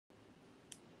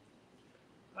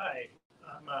Hi,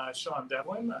 I'm Sean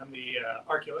Devlin. I'm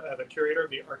the curator of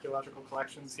the archaeological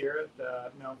collections here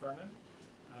at Mount Vernon.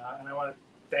 And I want to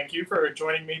thank you for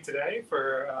joining me today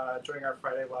for joining our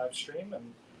Friday live stream.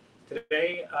 And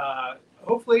today,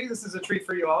 hopefully this is a treat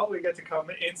for you all. We get to come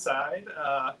inside.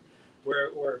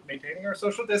 We're maintaining our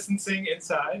social distancing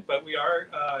inside, but we are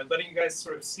letting you guys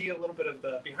sort of see a little bit of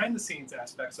the behind the scenes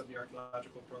aspects of the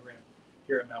archaeological program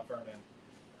here at Mount Vernon.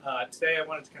 Today I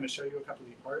wanted to kind of show you a couple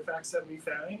of the artifacts that we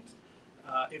found.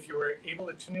 If you were able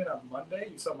to tune in on Monday,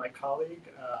 you saw my colleague,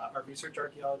 our research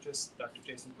archaeologist, Dr.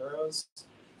 Jason Burrows,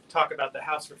 talk about the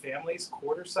House for Families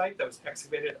quarter site that was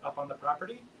excavated up on the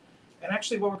property. And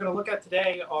actually what we're going to look at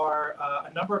today are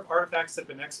a number of artifacts that have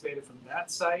been excavated from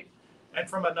that site and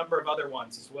from a number of other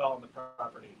ones as well on the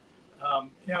property.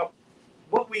 Now,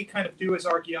 what we kind of do as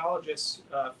archaeologists,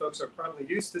 folks are probably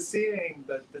used to seeing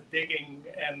the digging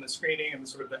and the screening and the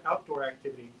sort of the outdoor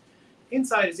activity.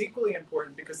 Inside is equally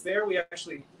important because there we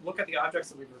actually look at the objects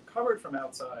that we've recovered from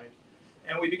outside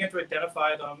and we begin to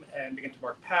identify them and begin to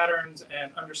mark patterns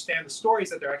and understand the stories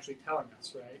that they're actually telling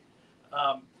us, right?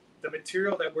 The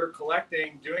material that we're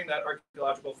collecting doing that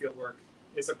archaeological field work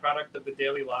is a product of the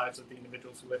daily lives of the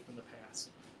individuals who lived in the past.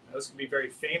 Now, those can be very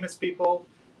famous people,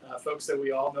 folks that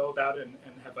we all know about and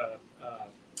have a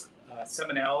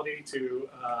seminality to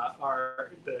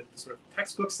the sort of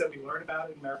textbooks that we learn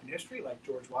about in American history, like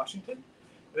George Washington.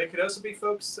 They could also be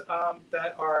folks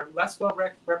that are less well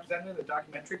represented in the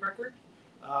documentary record,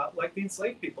 like the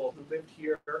enslaved people who lived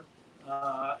here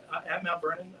at Mount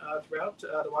Vernon throughout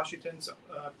the Washington's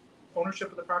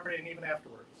ownership of the property and even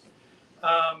afterwards.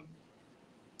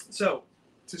 So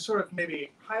to sort of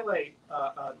maybe highlight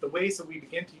the ways that we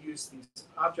begin to use these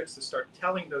objects to start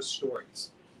telling those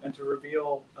stories and to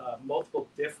reveal multiple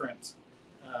different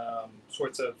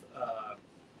sorts of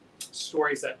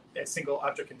stories that a single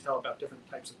object can tell about different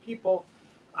types of people.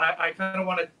 I kind of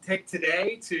want to take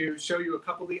today to show you a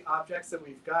couple of the objects that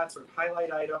we've got, sort of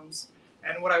highlight items.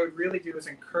 And what I would really do is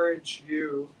encourage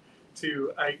you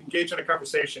to engage in a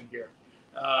conversation here.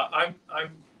 I'm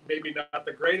maybe not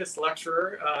the greatest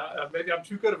lecturer. Maybe I'm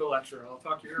too good of a lecturer. I'll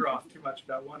talk your ear off too much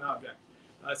about one object.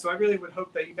 So I really would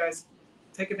hope that you guys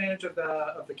take advantage of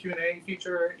the Q&A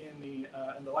feature in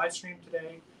the live stream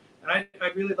today. And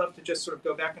I'd really love to just sort of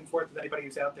go back and forth with anybody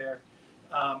who's out there.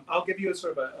 I'll give you a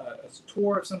sort of a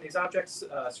tour of some of these objects,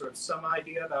 sort of some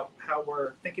idea about how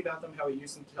we're thinking about them, how we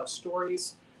use them to tell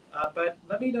stories. But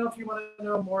let me know if you want to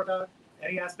know more about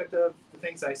any aspect of the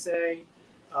things I say,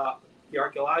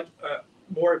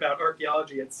 more about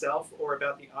archaeology itself or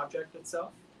about the object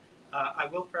itself. I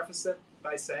will preface it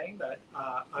by saying that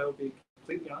I will be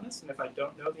completely honest, and if I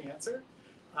don't know the answer,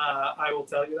 I will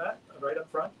tell you that right up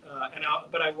front.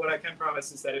 What I can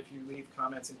promise is that if you leave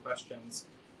comments and questions,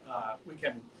 we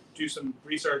can do some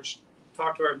research,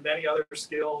 talk to our many other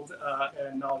skilled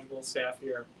and knowledgeable staff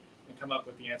here, and come up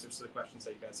with the answers to the questions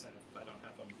that you guys have if I don't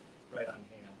have them right on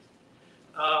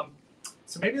hand.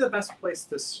 So maybe the best place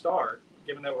to start,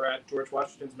 given that we're at George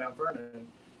Washington's Mount Vernon,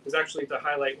 is actually to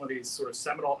highlight one of these sort of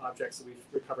seminal objects that we've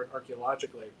recovered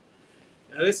archaeologically.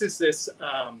 Now this is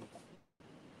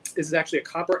actually a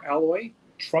copper alloy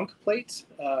trunk plate,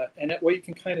 and what you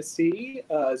can kind of see,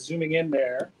 zooming in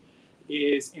there,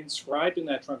 is inscribed in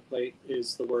that trunk plate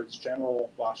is the words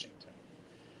General Washington.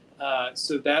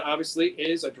 So that obviously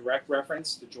is a direct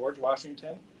reference to George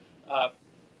Washington.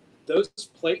 Those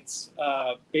plates,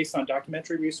 based on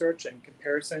documentary research and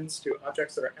comparisons to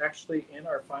objects that are actually in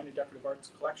our fine and decorative arts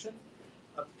collection,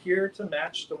 appear to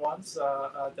match the ones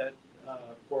that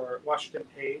Washington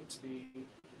paid to be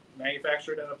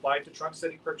manufactured and applied to trunks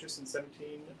that he purchased in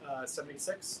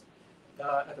 1776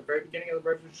 at the very beginning of the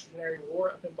Revolutionary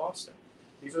War up in Boston.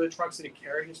 These are the trunks that he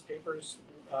carried his papers,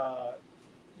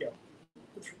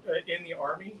 in the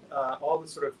Army, all the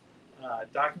sort of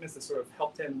documents that sort of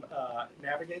helped him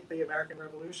navigate the American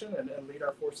Revolution and lead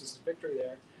our forces to victory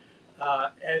there.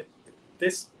 And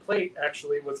this plate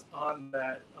actually was on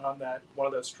that one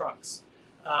of those trunks.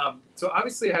 So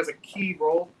obviously it has a key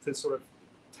role to sort of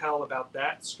tell about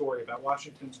that story, about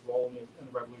Washington's role in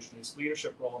the Revolution, his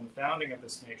leadership role in the founding of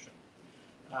this nation.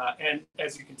 And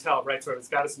as you can tell, right, sort of it's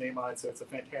got his name on it, so it's a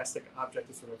fantastic object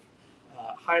to sort of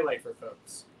highlight for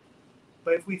folks.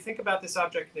 But if we think about this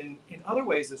object in other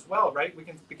ways as well, right, we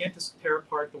can begin to tear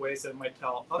apart the ways that it might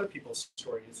tell other people's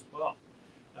stories as well.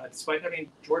 Despite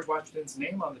having George Washington's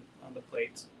name on the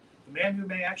plate, the man who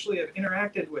may actually have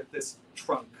interacted with this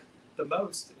trunk the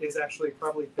most is actually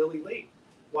probably Billy Lee,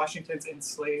 Washington's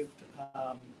enslaved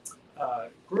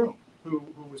groom, who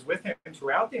was with him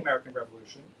throughout the American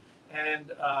Revolution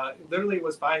and literally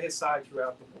was by his side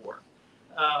throughout the war.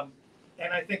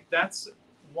 And I think that's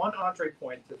one entree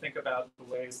point to think about the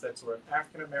ways that sort of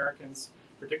African Americans,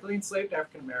 particularly enslaved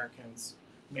African Americans,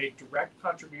 made direct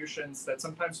contributions that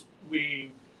sometimes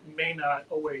we may not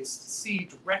always see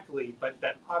directly, but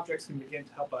that objects can begin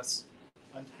to help us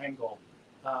untangle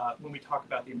when we talk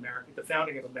about the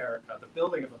founding of America, the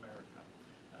building of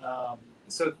America.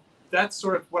 So that's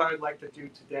sort of what I'd like to do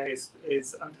today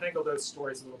is untangle those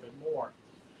stories a little bit more.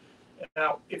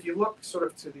 Now, if you look sort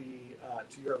of to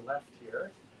your left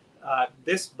here,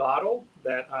 this bottle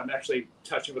that I'm actually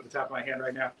touching with the top of my hand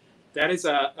right now, that is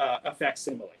a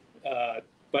facsimile.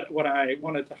 But what I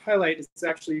wanted to highlight is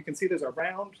actually, you can see there's a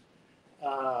round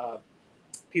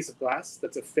piece of glass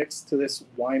that's affixed to this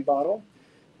wine bottle.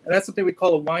 And that's something we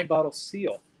call a wine bottle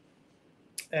seal.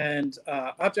 And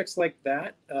objects like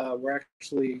that were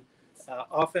actually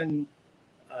often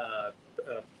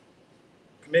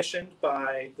commissioned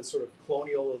by the sort of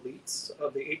colonial elites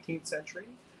of the 18th century.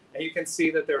 And you can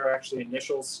see that there are actually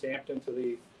initials stamped into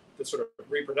the sort of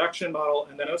reproduction model,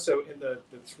 and then also in the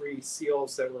three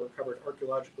seals that were recovered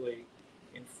archaeologically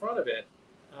in front of it.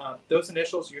 Those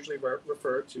initials usually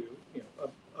refer to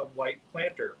a white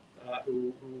planter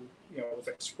who was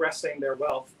expressing their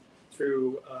wealth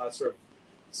through sort of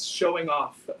showing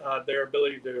off their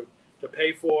ability to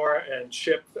pay for and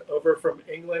ship over from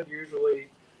England, usually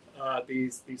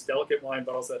these delicate wine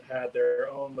bottles that had their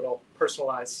own little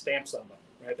personalized stamps on them,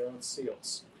 right? Their own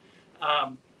seals.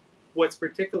 What's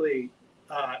particularly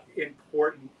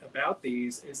important about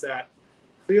these is that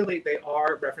clearly they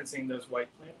are referencing those white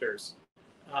planters,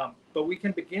 but we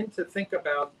can begin to think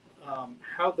about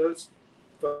how those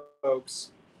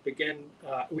folks begin.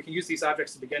 We can use these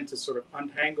objects to begin to sort of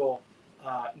untangle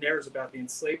narratives about the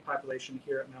enslaved population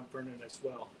here at Mount Vernon as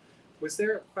well. Was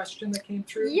there a question that came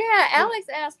through? Yeah, Alex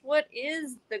asked, what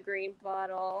is the green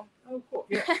bottle? Oh, cool.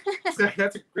 Yeah, so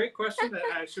that's a great question that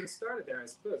I should have started there, I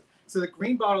suppose. So the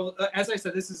green bottle, as I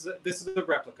said, this is a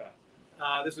replica.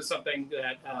 This was something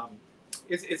that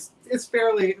is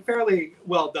fairly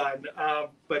well done.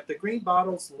 But the green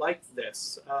bottles like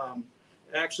this,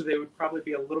 actually they would probably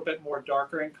be a little bit more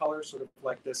darker in color, sort of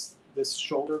like this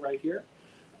shoulder right here.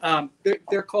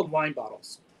 They're called wine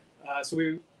bottles.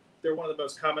 They're one of the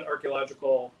most common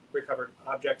archaeological recovered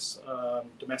objects,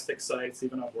 domestic sites,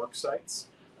 even on work sites.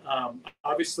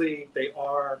 Obviously, they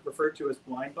are referred to as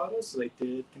wine bottles, so they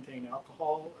did contain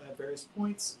alcohol at various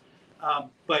points.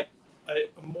 But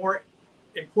a more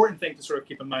important thing to sort of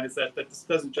keep in mind is that this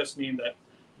doesn't just mean that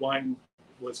wine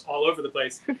was all over the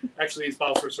place. Actually, these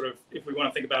bottles were sort of, if we want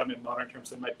to think about them in modern terms,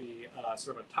 they might be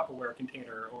sort of a Tupperware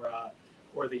container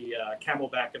or the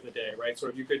Camelback of the day, right?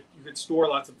 So you could store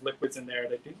lots of liquids in there.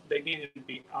 They needed to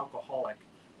be alcoholic.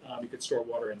 You could store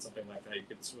water in something like that. You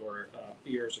could store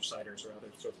beers or ciders or other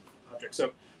sorts of objects.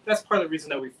 So that's part of the reason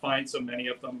that we find so many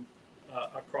of them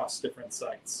across different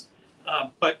sites.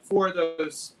 But for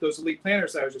those elite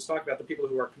planners that I was just talking about, the people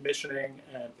who are commissioning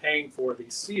and paying for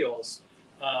these seals,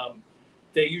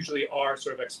 they usually are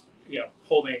sort of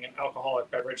holding an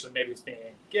alcoholic beverage that maybe is being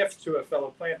a gift to a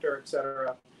fellow planter, et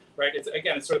cetera. Right?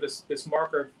 It's sort of this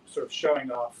marker, sort of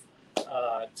showing off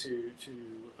to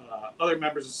other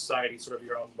members of society, sort of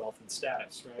your own wealth and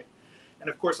status, right? And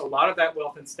of course, a lot of that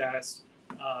wealth and status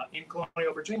in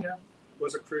colonial Virginia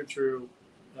was accrued through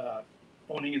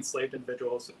owning enslaved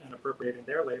individuals and appropriating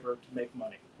their labor to make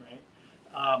money,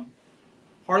 right?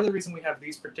 Part of the reason we have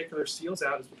these particular seals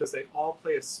out is because they all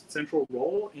play a central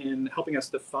role in helping us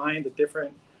define the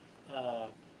different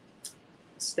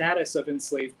status of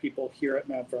enslaved people here at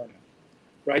Mount Vernon.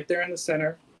 Right there in the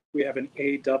center, we have an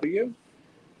AW.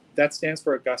 That stands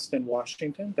for Augustine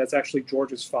Washington. That's actually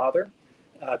George's father.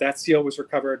 That seal was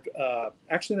recovered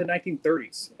actually in the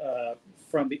 1930s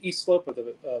from the east slope of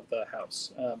the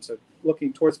house. So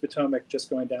looking towards Potomac,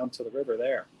 just going down to the river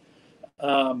there.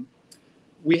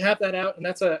 We have that out, and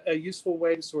that's a useful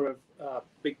way to sort of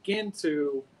begin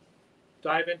to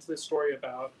dive into the story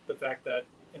about the fact that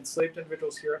enslaved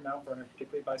individuals here at Mount Vernon,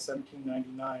 particularly by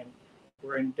 1799,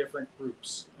 were in different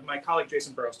groups. And my colleague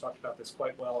Jason Burrows talked about this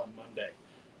quite well on Monday.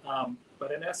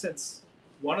 But in essence,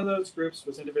 one of those groups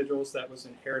was individuals that was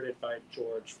inherited by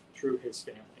George through his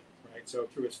family, right? So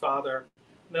through his father,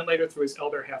 and then later through his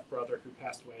elder half-brother who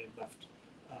passed away and left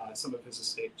some of his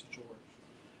estate to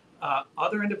George.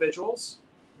 Other individuals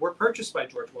were purchased by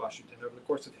George Washington over the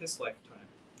course of his lifetime,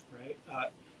 right?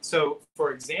 So,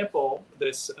 for example,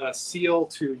 this seal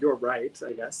to your right,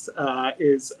 I guess,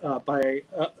 is of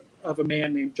a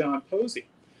man named John Posey.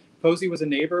 Posey was a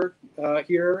neighbor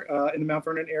here in the Mount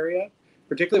Vernon area,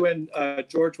 particularly when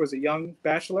George was a young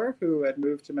bachelor who had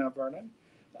moved to Mount Vernon.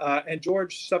 And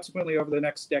George subsequently, over the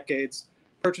next decades,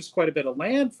 purchased quite a bit of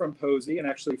land from Posey and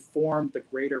actually formed the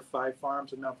greater 5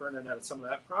 farms in Mount Vernon out of some of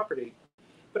that property.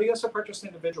 But he also purchased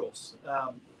individuals.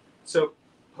 So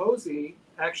Posey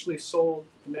actually sold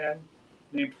a man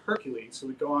named Hercules, who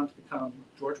would go on to become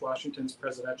George Washington's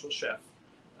presidential chef,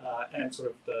 and sort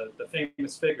of the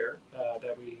famous figure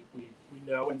that we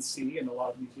know and see in a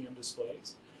lot of museum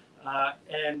displays.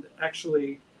 And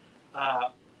actually,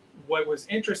 what was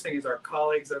interesting is our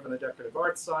colleagues over on the decorative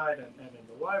arts side and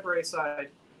in the library side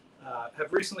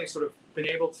have recently sort of been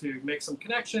able to make some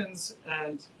connections,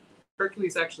 and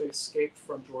Hercules actually escaped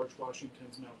from George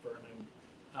Washington's Mount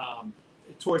Vernon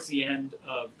towards the end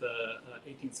of the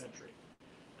 18th century.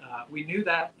 We knew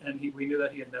that, and we knew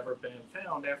that he had never been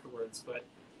found afterwards, but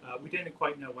we didn't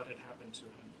quite know what had happened to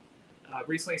him.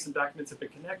 Recently, some documents have been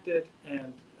connected,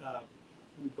 and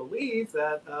we believe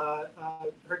that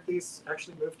Hercules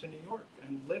actually moved to New York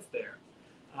and lived there.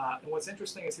 And what's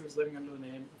interesting is he was living under the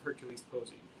name of Hercules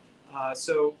Posey.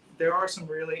 So there are some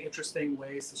really interesting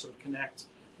ways to sort of connect,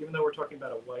 even though we're talking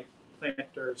about a white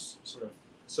planter's sort of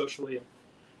socially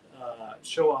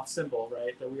show-off symbol,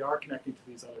 right? That we are connecting to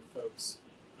these other folks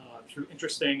through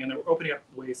interesting, and we're opening up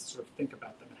ways to sort of think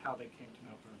about them and how they came to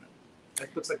Mount Vernon.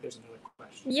 It looks like there's another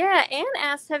question. Yeah, Anne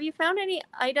asked, have you found any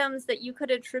items that you could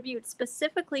attribute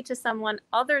specifically to someone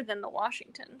other than the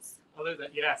Washingtons? Other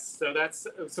than, yes,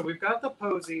 so we've got the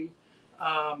Posey.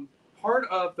 Part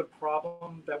of the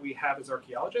problem that we have as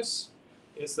archaeologists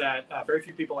is that very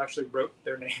few people actually wrote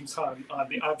their names on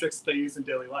the objects they use in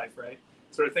daily life, right?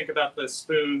 Sort of think about the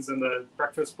spoons and the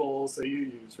breakfast bowls that you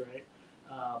use, right?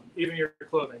 Even your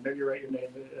clothing, maybe you write your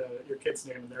name, your kid's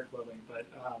name in their clothing, but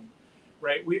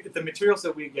right, the materials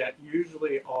that we get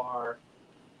usually are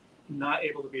not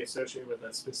able to be associated with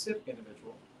a specific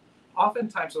individual.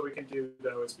 Oftentimes what we can do,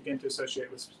 though, is begin to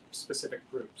associate with specific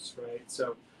groups, right?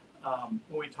 So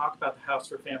when we talk about the House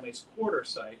for Families Quarter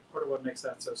site, part of what makes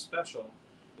that so special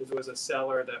is it was a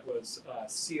cellar that was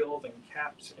sealed and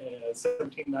capped in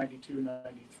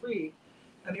 1792-93,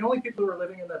 and the only people who were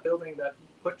living in that building that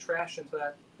put trash into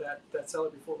that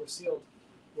cellar before it was sealed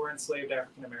were enslaved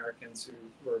African Americans who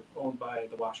were owned by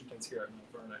the Washingtons here at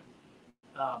Mount Vernon.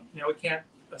 We can't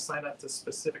assign that to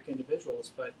specific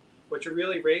individuals, but what you're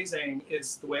really raising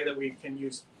is the way that we can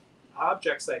use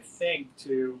objects, I think,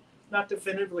 to not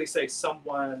definitively say some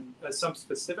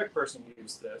specific person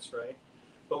used this, right?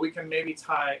 But we can maybe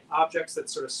tie objects that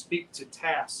sort of speak to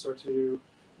tasks or to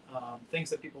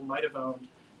things that people might have owned,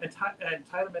 and tie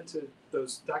them into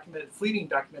those fleeting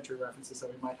documentary references that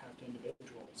we might have to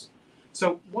individuals.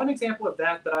 So one example of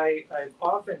that I've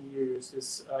often used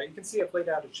is, you can see I've laid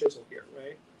out a chisel here,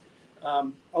 right?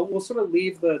 We'll sort of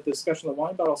leave the discussion of the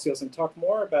wine bottle seals and talk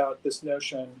more about this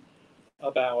notion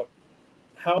about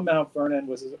how Mount Vernon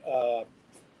was,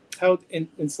 how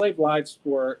enslaved lives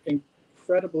were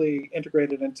incredibly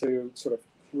integrated into sort of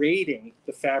creating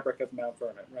the fabric of Mount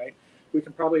Vernon, right? We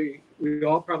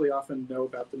all probably often know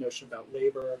about the notion about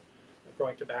labor,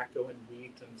 growing tobacco and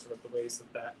wheat, and sort of the ways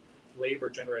that labor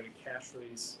generated cash for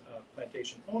these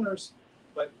plantation owners.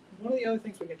 But one of the other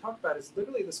things we can talk about is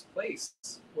literally this place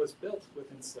was built with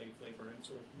enslaved labor and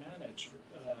sort of managed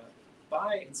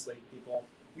by enslaved people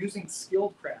using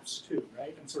skilled crafts too,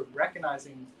 right? And sort of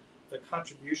recognizing the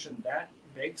contribution that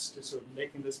makes to sort of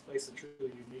making this place a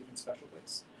truly unique and special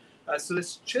place. So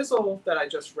this chisel that I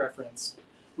just referenced,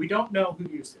 we don't know who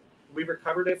used it. We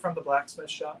recovered it from the blacksmith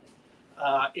shop.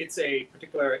 It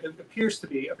appears to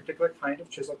be a particular kind of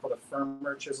chisel called a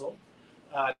firmer chisel.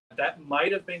 That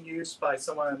might have been used by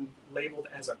someone labeled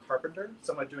as a carpenter,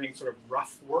 someone doing sort of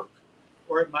rough work,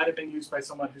 or it might have been used by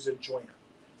someone who's a joiner,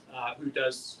 who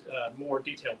does more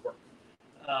detailed work.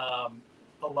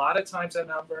 A lot of times at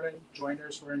Mount Vernon,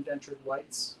 joiners were indentured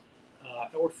whites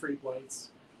or freed whites.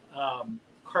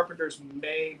 Carpenters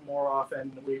may more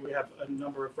often, we have a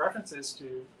number of references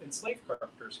to enslaved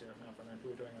carpenters here at Mount Vernon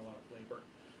who are doing a lot of labor.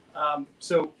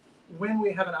 So when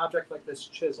we have an object like this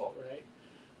chisel, right,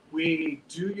 we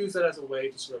do use it as a way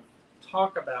to sort of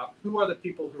talk about who are the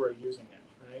people who are using it,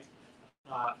 right,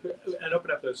 and open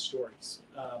up those stories.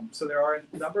 So there are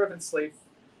a number of enslaved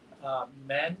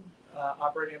men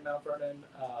operating in Mount Vernon.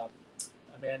 A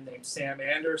man named Sam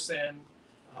Anderson.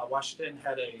 Washington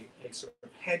had a sort of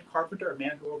head carpenter, a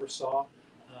man who oversaw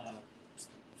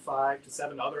 5 to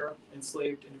 7 other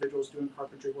enslaved individuals doing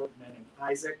carpentry work, a man named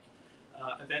Isaac.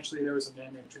 Eventually there was a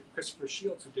man named Christopher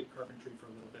Shields who did carpentry for a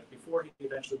little bit before he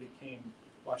eventually became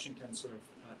Washington's sort of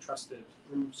trusted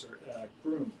groom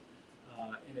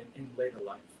in later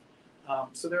life.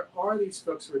 So there are these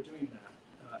folks who are doing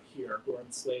that here, who are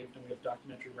enslaved, and we have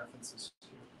documentary references to.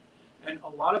 And a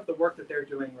lot of the work that they're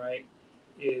doing, right,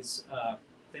 is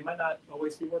They might not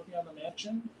always be working on the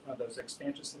mansion, those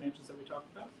expansions to mansions that we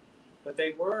talked about, but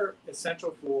they were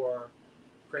essential for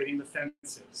creating the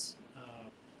fences,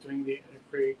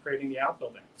 creating the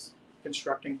outbuildings,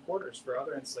 constructing quarters for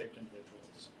other enslaved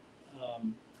individuals.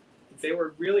 They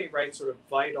were really sort of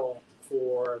vital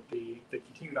for the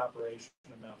continued operation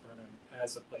of Mount Vernon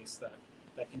as a place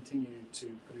that continued to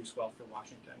produce wealth for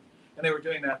Washington. And they were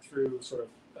doing that through sort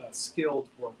of skilled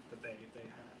work that they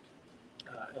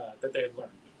had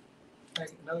learned.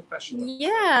 Another question.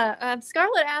 Yeah,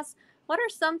 Scarlett asks, what are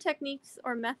some techniques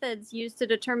or methods used to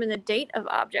determine the date of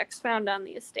objects found on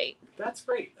the estate? That's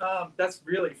great. That's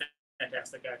really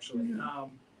fantastic, actually. Mm-hmm.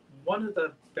 One of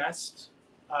the best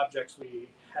objects we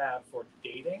have for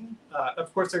dating,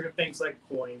 of course, there are things like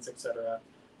coins, etc.,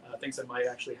 things that might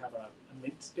actually have a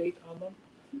mint date on them.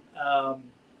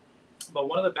 But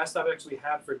one of the best objects we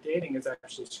have for dating is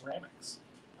actually ceramics.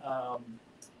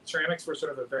 Ceramics were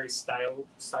sort of a very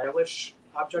stylish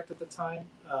object at the time.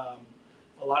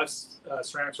 A lot of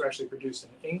ceramics were actually produced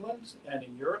in England and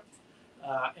in Europe.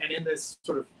 And in this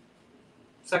sort of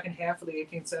second half of the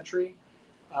 18th century,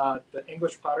 the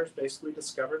English potters basically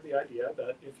discovered the idea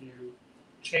that if you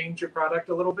change your product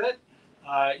a little bit,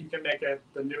 you can make it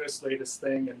the newest, latest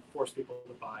thing and force people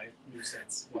to buy new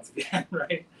sets once again,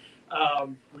 right?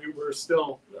 We were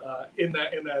still in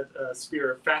that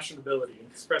sphere of fashionability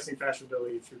and expressing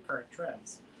fashionability through current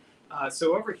trends.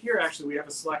 So over here, actually, we have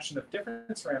a selection of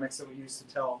different ceramics that we use to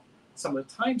tell some of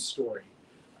the time story.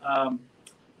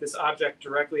 This object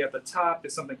directly at the top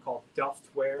is something called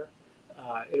Delftware.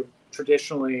 It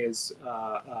traditionally is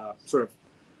sort of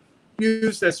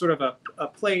used as sort of a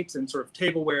plate and sort of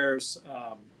tablewares,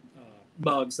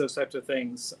 mugs, those types of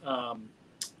things.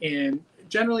 And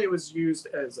generally, it was used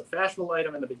as a fashionable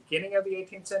item in the beginning of the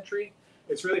 18th century.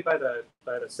 It's really by the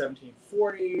 1740s,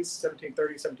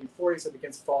 1730s, 1740s, it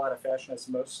begins to fall out of fashion as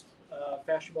most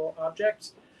fashionable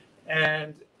objects.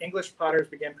 And English potters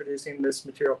began producing this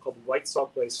material called white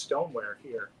salt glazed stoneware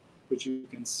here, which you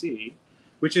can see,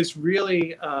 which is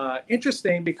really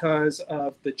interesting because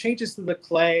of the changes to the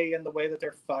clay and the way that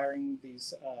they're firing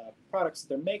these products that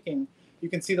they're making. You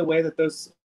can see the way that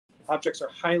those objects are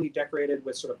highly decorated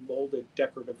with sort of molded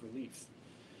decorative relief.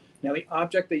 Now, the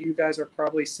object that you guys are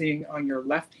probably seeing on your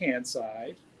left-hand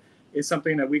side is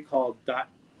something that we call dot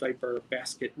diaper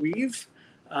basket weave.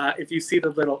 If you see the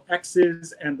little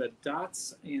X's and the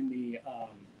dots in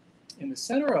the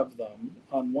center of them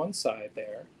on one side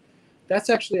there,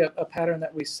 that's actually a pattern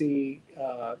that we see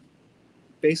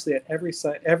basically at every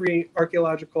site, every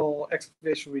archaeological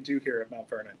excavation we do here at Mount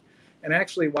Vernon. And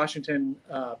actually, Washington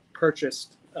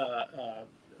purchased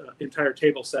entire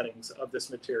table settings of this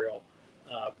material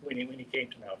when he came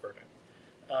to Mount Vernon,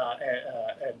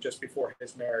 and just before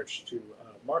his marriage to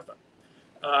Martha.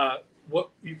 What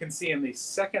you can see in the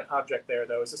second object there,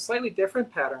 though, is a slightly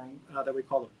different pattern that we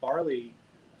call a barley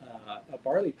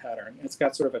pattern. It's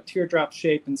got sort of a teardrop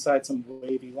shape inside some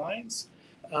wavy lines.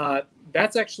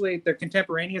 That's actually, they're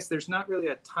contemporaneous. There's not really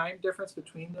a time difference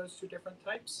between those two different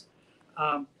types.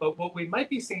 But what we might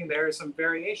be seeing there is some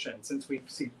variation. Since we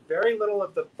see very little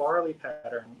of the barley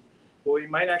pattern, what we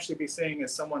might actually be seeing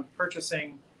is someone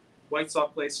purchasing white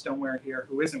salt glazed stoneware here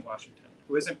who isn't Washington,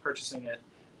 who isn't purchasing it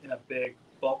in a big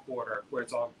bulk order where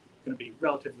it's all going to be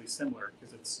relatively similar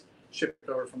because it's shipped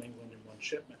over from England in one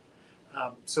shipment.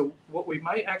 So what we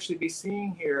might actually be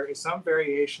seeing here is some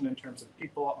variation in terms of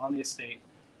people on the estate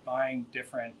buying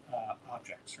different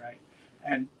objects, right?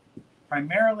 And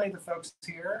primarily the folks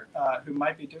here who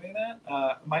might be doing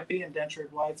that might be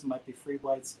indentured whites, might be freed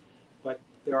whites, but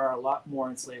there are a lot more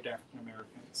enslaved African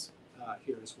Americans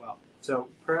here as well. So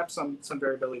perhaps some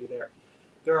variability there.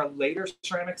 There are later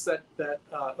ceramics that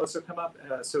also come up.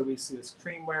 So we see this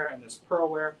creamware and this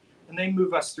pearlware, and they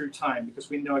move us through time because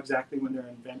we know exactly when they're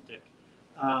invented.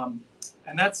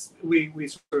 And that's, we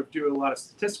sort of do a lot of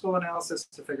statistical analysis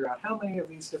to figure out how many of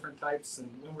these different types and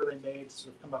when were they made, to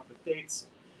sort of come up with dates.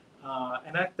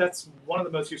 And that's one of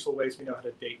the most useful ways we know how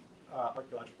to date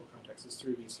archaeological contexts is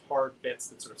through these hard bits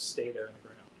that sort of stay there in the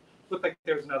ground. Looked like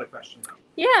there was another question.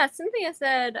 Yeah, Cynthia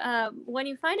said, when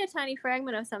you find a tiny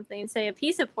fragment of something, say a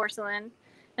piece of porcelain,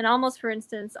 and almost, for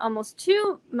instance, almost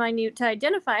too minute to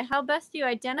identify, how best do you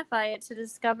identify it to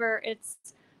discover its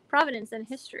provenance and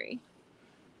history?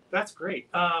 That's great.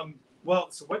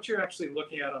 Well, so what you're actually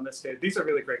looking at on this data, these are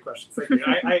really great questions. Thank you.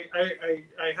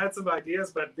 I had some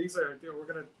ideas, but these are,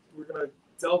 we're gonna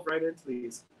delve right into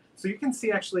these. So you can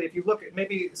see actually, if you look at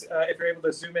maybe if you're able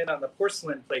to zoom in on the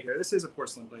porcelain plate here, this is a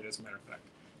porcelain plate as a matter of fact,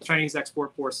 Chinese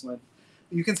export porcelain.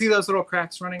 You can see those little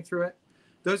cracks running through it.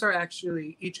 those are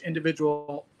actually each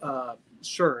individual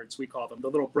sherds, we call them, the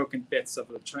little broken bits of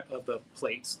the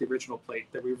plates, the original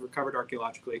plate that we've recovered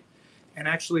archaeologically. And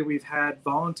actually, we've had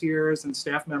volunteers and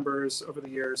staff members over the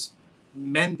years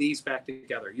mend these back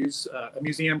together, use a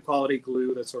museum quality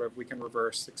glue that sort of we can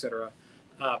reverse, etc.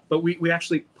 But we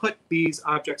actually put these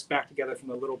objects back together from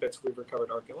the little bits we've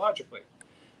recovered archaeologically.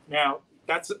 Now,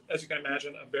 that's, as you can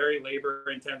imagine, a very labor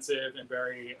intensive and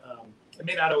very, it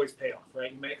may not always pay off,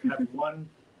 right? You may have one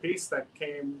piece that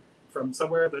came from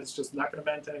somewhere that's just not going to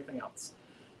bend to anything else.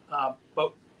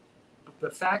 But the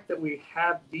fact that we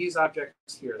have these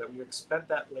objects here, that we've spent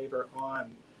that labor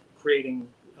on creating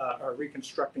or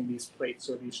reconstructing these plates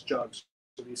or these jugs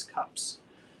or these cups,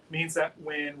 means that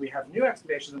when we have new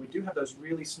excavations and we do have those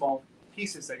really small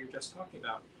pieces that you're just talking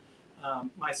about,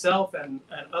 myself and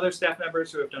other staff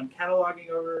members who have done cataloging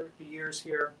over the years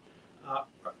here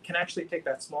can actually take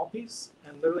that small piece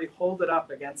and literally hold it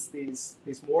up against these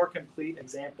more complete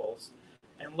examples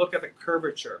and look at the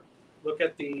curvature, look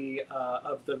at the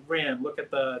of the rim, look at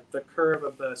the curve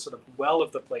of the sort of well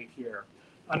of the plate here,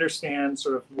 understand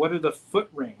sort of what are the foot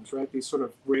rings, right? These sort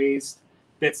of raised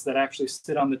bits that actually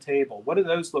sit on the table. What do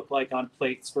those look like on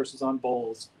plates versus on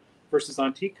bowls versus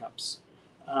on teacups?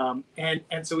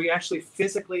 And so we actually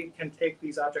physically can take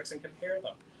these objects and compare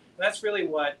them. And that's really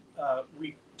what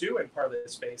we do in part of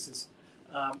this space is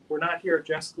we're not here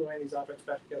just gluing these objects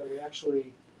back together. We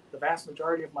actually, the vast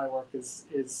majority of my work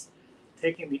is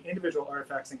taking the individual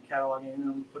artifacts and cataloging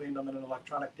them, putting them in an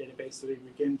electronic database so we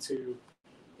begin to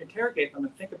interrogate them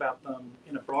and think about them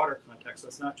in a broader context. So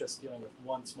it's not just dealing with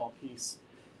one small piece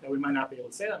that we might not be able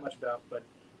to say that much about, but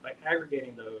by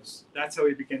aggregating those, that's how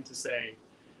we begin to say,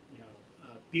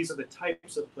 these are the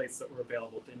types of plates that were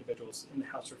available to individuals in the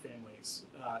house or families.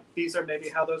 These are maybe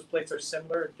how those plates are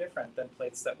similar or different than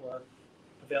plates that were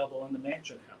available in the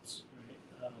mansion house.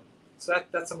 Right? So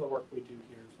that's some of the work we do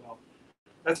here as well.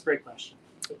 That's a great question.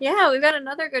 Yeah, we've got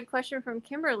another good question from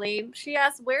Kimberly. She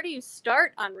asks, where do you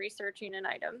start on researching an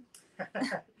item?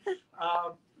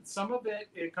 Some of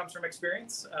it comes from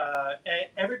experience.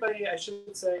 Everybody, I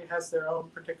should say, has their own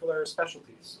particular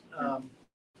specialties.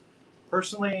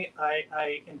 Personally,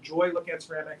 I enjoy looking at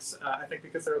ceramics. I think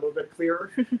because they're a little bit clearer,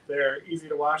 they're easy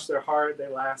to wash, they're hard, they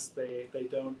last, they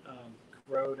don't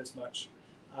corrode as much.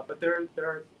 But there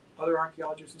are other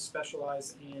archaeologists who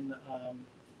specialize in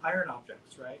iron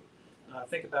objects, right?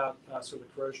 Think about sort of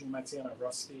the corrosion you might see on a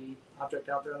rusty object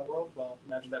out there in the world. Well,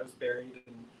 imagine that was buried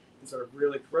and sort of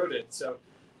really corroded. So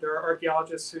there are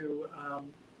archaeologists who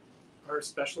are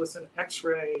specialists in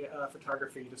X-ray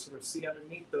photography to sort of see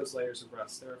underneath those layers of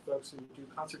rust. There are folks who do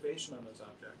conservation on those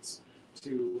objects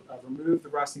to remove the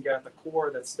rust and get at the core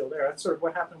that's still there. That's sort of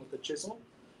what happened with the chisel.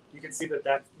 You can see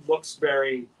that looks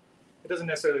very, it doesn't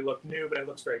necessarily look new, but it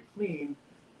looks very clean.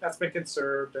 That's been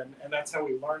conserved, and that's how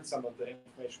we learned some of the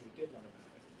information we did learn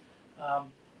about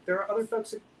it. There are other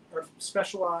folks that are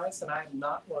specialized, and I am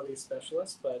not one of these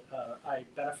specialists, but I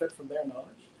benefit from their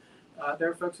knowledge.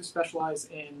 There are folks who specialize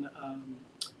in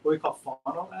what we call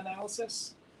faunal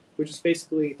analysis, which is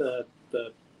basically the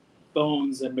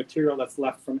bones and material that's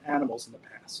left from animals in the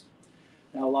past.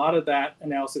 Now, a lot of that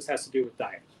analysis has to do with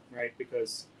diet, right?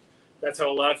 Because that's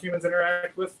how a lot of humans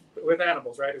interact with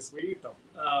animals, right? Is we eat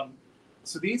them.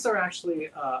 So these are actually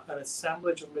an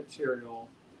assemblage of material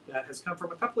that has come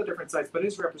from a couple of different sites, but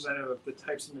is representative of the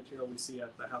types of material we see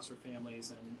at the House or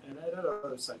Families and at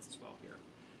other sites as well here.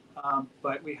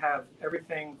 But we have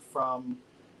everything from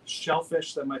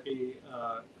shellfish that might be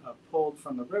pulled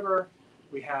from the river.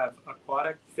 We have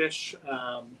aquatic fish.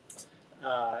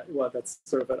 Well, that's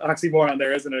sort of an oxymoron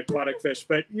there, isn't it? Aquatic fish,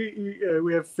 but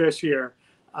we have fish here.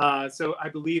 So I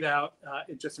believe out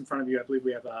just in front of you, I believe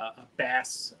we have a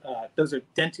bass. Those are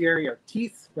dentiary or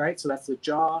teeth, right? So that's the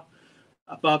jaw.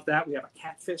 Above that, we have a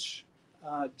catfish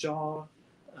jaw.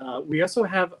 We also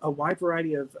have a wide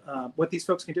variety of what these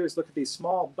folks can do is look at these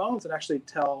small bones and actually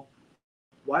tell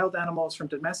wild animals from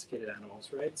domesticated animals,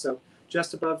 right? So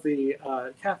just above the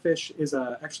catfish is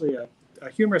actually a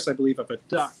humerus, I believe, of a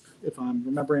duck, if I'm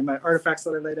remembering my artifacts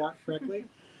that I laid out correctly.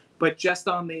 But just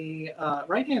on the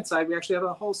right-hand side, we actually have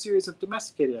a whole series of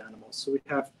domesticated animals. So we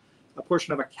have a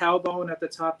portion of a cow bone at the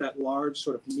top, that large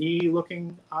sort of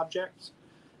knee-looking object.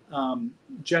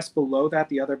 Just below that,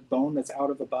 the other bone that's out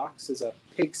of the box is a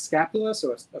pig scapula,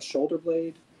 so a shoulder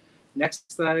blade. Next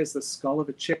to that is the skull of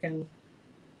a chicken.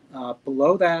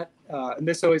 Below that, and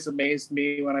this always amazed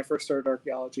me when I first started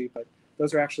archaeology, but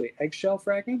those are actually eggshell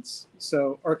fragments.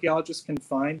 So archaeologists can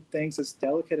find things as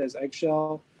delicate as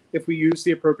eggshell if we use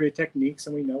the appropriate techniques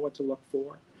and we know what to look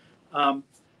for.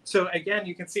 So again,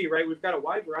 you can see, right, we've got a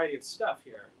wide variety of stuff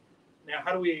here. Now,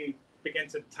 how do we begin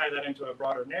to tie that into a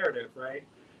broader narrative, right?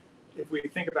 If we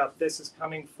think about this as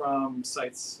coming from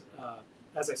sites,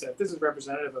 as I said, if this is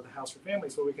representative of the house for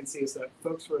families, what we can see is that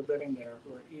folks who are living there,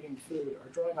 who are eating food, are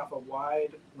drawing off a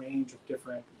wide range of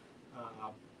different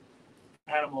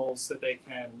animals that they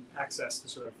can access to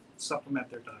sort of supplement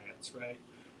their diets, right?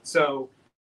 So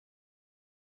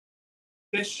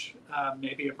fish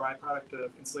may be a byproduct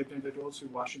of enslaved individuals who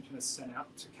Washington has sent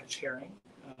out to catch herring.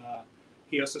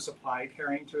 He also supplied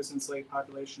herring to his enslaved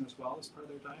population as well as part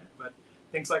of their diet. But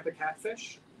things like the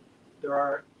catfish, there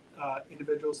are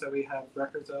individuals that we have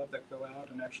records of that go out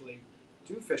and actually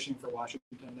do fishing for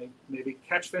Washington. They maybe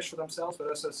catch fish for themselves, but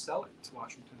also sell it to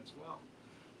Washington as well.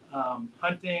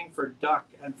 Hunting for duck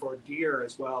and for deer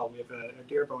as well. We have a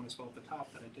deer bone as well at the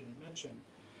top that I didn't mention.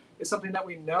 Is something that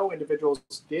we know individuals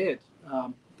did.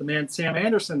 The man Sam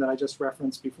Anderson that I just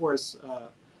referenced before is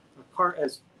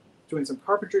doing some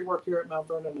carpentry work here at Mount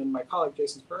Vernon, and my colleague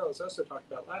Jason Burrows also talked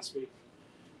about last week.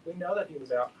 We know that he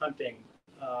was out hunting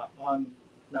on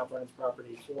Mount Vernon's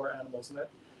property for animals, and that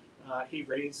he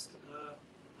raised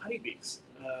honeybees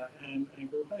and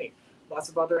grew honey. Lots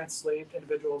of other enslaved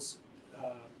individuals.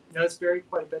 It's varied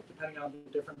quite a bit depending on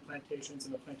the different plantations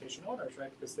and the plantation owners,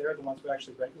 right? Because they're the ones who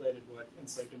actually regulated what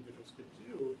enslaved individuals could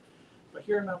do. But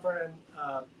here in Mount Vernon,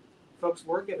 folks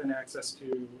were given access to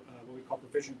what we call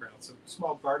provision grounds, so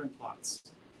small garden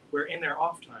plots, where in their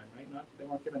off time, right? They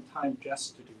weren't given time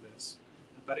just to do this,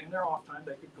 but in their off time,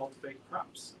 they could cultivate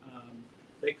crops.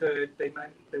 They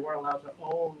weren't allowed to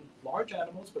own large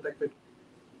animals, but they could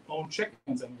own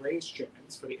chickens and raise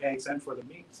chickens for the eggs and for the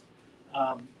meat.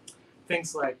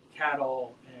 Things like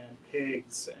cattle and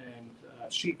pigs and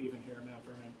sheep, even here in Mount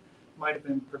Vernon, might have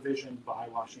been provisioned by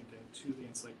Washington to the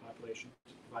enslaved population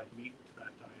to provide meat to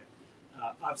that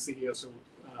diet. Obviously, he also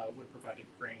would have provided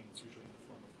grains, usually in the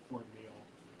form of cornmeal,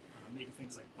 maybe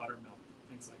things like buttermilk,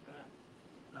 things like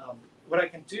that. What I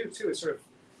can do, too, is sort of,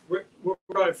 we're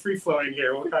kind of free-flowing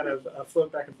here. We'll kind of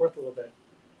float back and forth a little bit.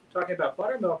 Talking about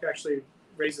buttermilk actually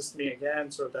raises to me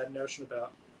again sort of that notion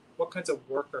about what kinds of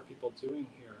work are people doing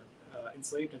here,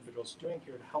 enslaved individuals doing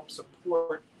here to help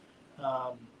support,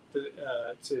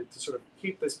 to sort of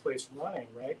keep this place running,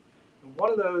 right? And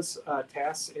one of those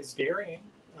tasks is dairying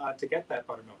to get that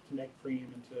buttermilk, to make cream,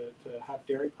 and to have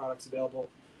dairy products available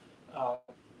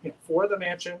for the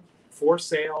mansion, for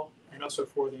sale, and also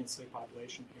for the enslaved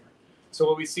population here. So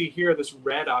what we see here, this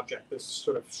red object, this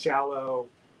sort of shallow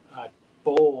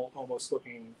bowl almost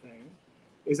looking thing,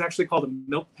 is actually called a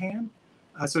milk pan.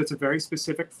 So it's a very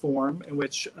specific form in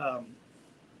which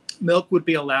milk would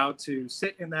be allowed to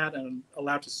sit in that and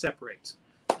allowed to separate.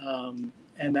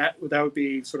 And that would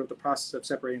be sort of the process of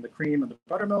separating the cream and the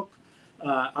buttermilk,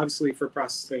 obviously for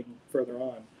processing further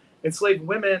on. Enslaved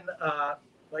women,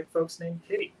 like folks named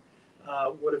Kitty,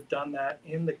 would have done that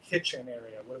in the kitchen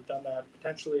area, would have done that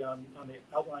potentially on the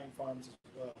outlying farms as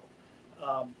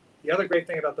well. The other great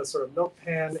thing about the sort of milk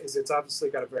pan is it's obviously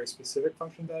got a very specific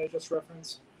function that I just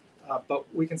referenced,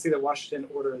 but we can see that Washington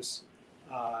orders,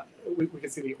 we can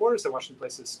see the orders that Washington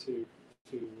places to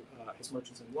his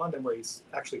merchants in London, where he's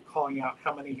actually calling out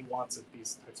how many he wants of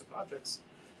these types of objects,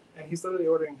 and he's literally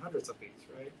ordering hundreds of these,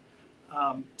 right?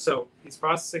 So he's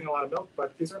processing a lot of milk,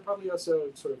 but these are probably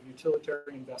also sort of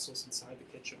utilitarian vessels inside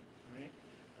the kitchen, right?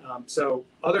 So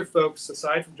other folks,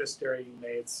 aside from just dairy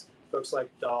maids, folks like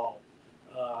Doll,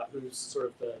 who's sort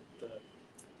of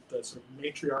the sort of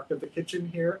matriarch of the kitchen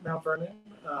here at Mount Vernon,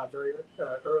 very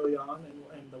early on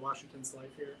in the Washington's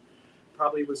life here,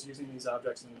 probably was using these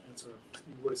objects and sort of,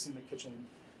 you would have seen the kitchen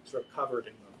sort of covered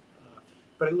in them.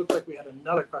 But it looked like we had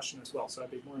another question as well, so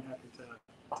I'd be more than happy to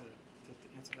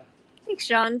answer that. Thanks,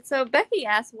 Sean. So Becky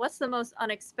asked, what's the most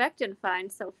unexpected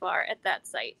find so far at that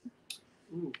site?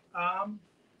 Ooh,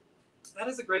 that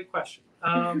is a great question.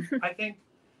 I think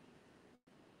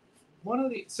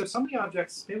some of the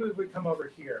objects, maybe if we come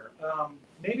over here,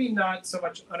 maybe not so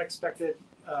much unexpected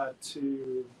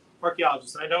to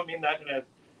archaeologists, and I don't mean that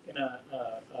in a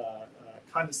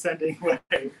condescending way,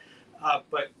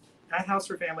 but at House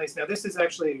for Families, now this is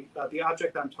actually, the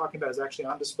object I'm talking about is actually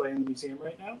on display in the museum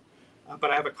right now, but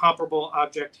I have a comparable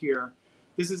object here.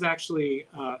 This is actually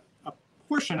a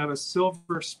portion of a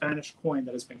silver Spanish coin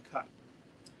that has been cut.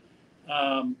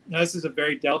 Now, this is a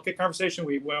very delicate conversation.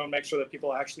 We want to make sure that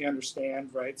people actually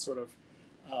understand, right, sort of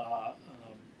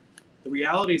the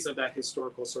realities of that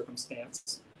historical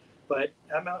circumstance. But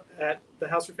at the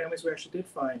House for Families, we actually did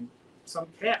find some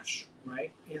cash,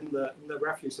 right, in the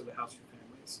refuse of the House for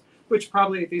Families, which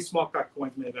probably these small cut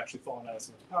coins may have actually fallen out of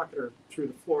someone's pocket or through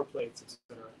the floor plates,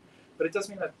 etc. But it does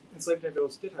mean that enslaved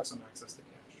individuals did have some access to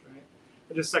cash, right?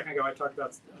 just a second ago, I talked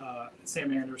about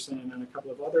Sam Anderson and a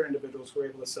couple of other individuals who were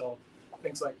able to sell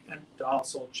things like, and Dahl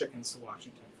sold chickens to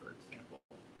Washington, for example.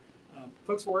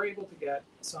 Folks were able to get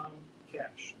some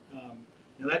cash.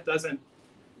 That doesn't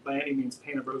by any means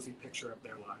paint a rosy picture of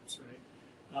their lives,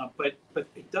 right? But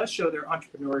it does show their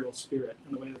entrepreneurial spirit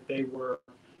and the way that they were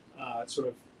sort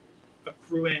of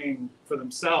accruing for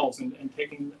themselves and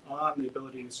taking on the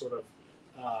ability to sort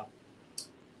of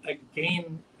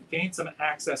gain some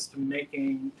access to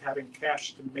having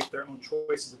cash to make their own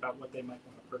choices about what they might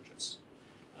want to purchase.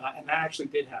 And that actually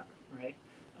did happen, right?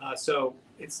 So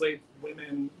enslaved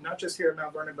women, not just here in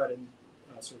Mount Vernon, but in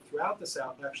sort of throughout the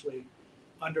South, actually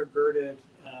undergirded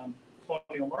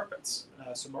colonial markets,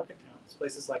 so market towns,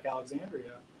 places like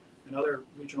Alexandria and other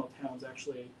regional towns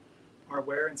actually are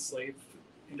where enslaved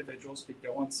individuals could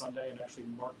go on Sunday and actually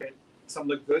market some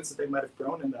of the goods that they might have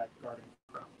grown in that garden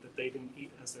crop that they didn't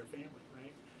eat as their family,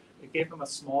 right? It gave them a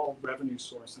small revenue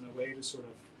source and a way to sort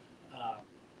of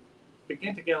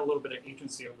begin to get a little bit of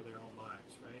agency over their own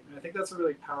lives, right? And I think that's a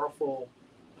really powerful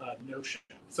notion.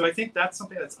 So I think that's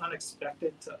something that's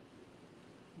unexpected to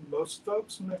most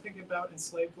folks when they're thinking about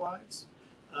enslaved lives.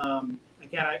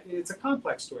 Again, it's a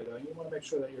complex story, though, and you want to make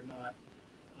sure that you're not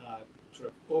sort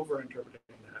of over-interpreting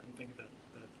that and thinking that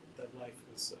life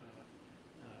was,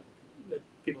 that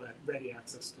people had ready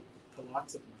access to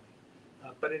lots of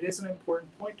money. But it is an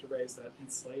important point to raise that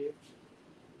enslaved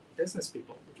business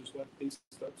people, which is what these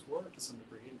folks were to some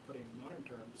degree, and putting in modern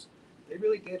terms, they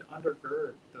really did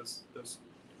undergird those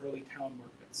early town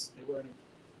markets. They were an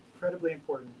incredibly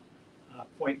important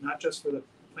point, not just for the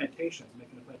plantations,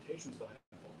 making the plantations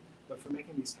viable, but for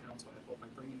making these towns viable by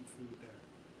bringing food there,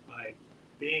 by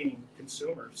being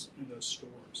consumers in those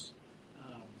stores.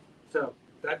 So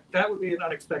that would be an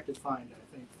unexpected find,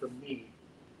 I think, for me.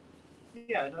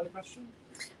 Yeah, another question?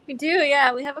 We do,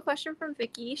 yeah. We have a question from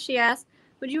Vicky. She asks,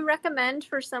 would you recommend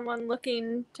for someone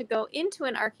looking to go into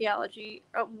an archaeology,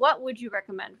 or what would you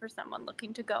recommend for someone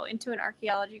looking to go into an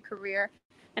archaeology career?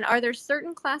 And are there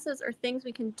certain classes or things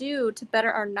we can do to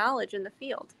better our knowledge in the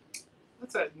field?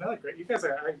 That's another great. You guys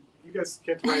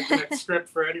get to write the next script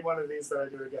for any one of these that I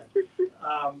do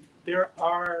again. There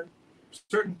are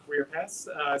certain career paths.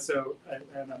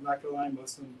 And I'm not going to lie,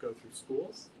 most of them go through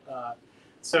schools.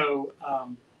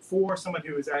 For someone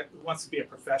who wants to be a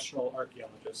professional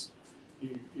archaeologist,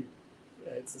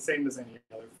 it's the same as any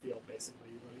other field, basically.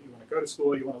 You want to go to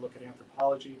school, you want to look at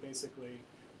anthropology, basically,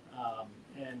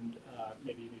 and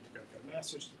maybe you need to go get a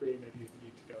master's degree, maybe you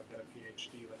need to go get a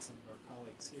PhD like some of our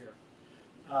colleagues here.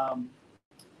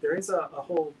 There is a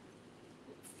whole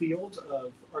field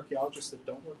of archaeologists that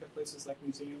don't work at places like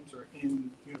museums or in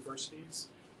universities.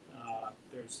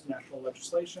 There's national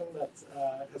legislation that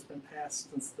has been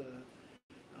passed since the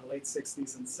late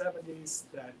 60s and 70s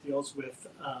that deals with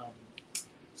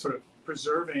sort of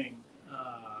preserving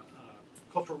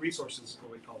cultural resources,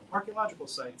 what we call them, archaeological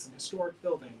sites and historic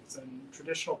buildings and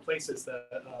traditional places that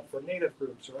for native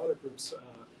groups or other groups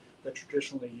that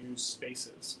traditionally use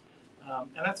spaces.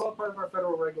 And that's all part of our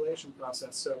federal regulation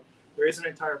process. So there is an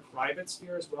entire private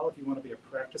sphere as well if you want to be a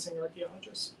practicing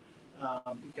archaeologist.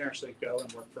 You can actually go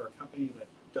and work for a company that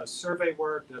does survey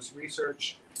work, does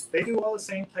research. They do all the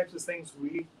same types of things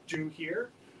we do here.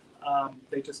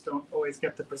 They just don't always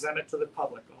get to present it to the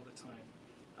public all the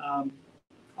time.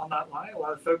 I'll not lie, a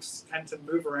lot of folks tend to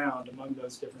move around among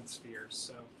those different spheres.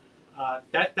 So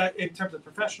that in terms of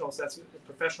professionals, that's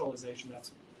professionalization.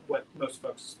 That's what most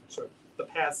folks sort of the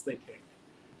paths they take.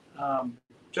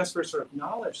 Just for sort of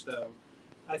knowledge, though,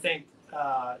 I think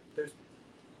there's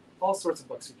all sorts of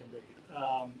books you can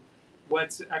read.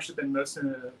 What's actually been most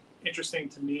interesting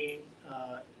to me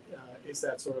is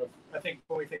that sort of, I think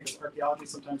when we think of archaeology,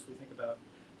 sometimes we think about,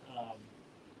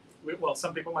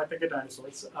 some people might think of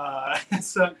dinosaurs,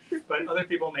 but other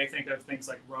people may think of things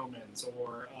like Romans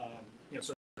or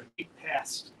sort of deep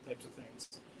past types of things.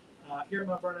 Here in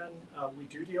Mount Vernon, we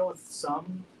do deal with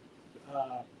some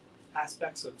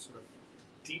aspects of sort of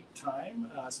deep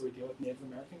time. So we deal with Native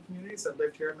American communities that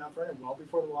lived here in Mount Vernon well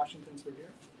before the Washingtons were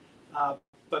here.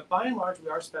 But by and large, we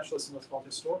are specialists in what's called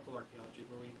historical archaeology,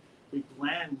 where we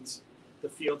blend the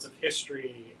fields of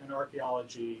history and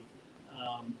archaeology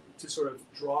to sort of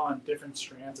draw on different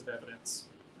strands of evidence.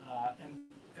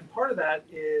 And part of that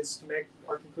is to make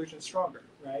our conclusions stronger,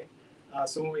 right?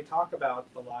 So when we talk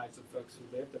about the lives of folks who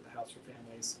lived at the house for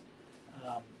families,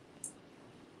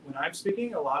 when I'm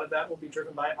speaking, a lot of that will be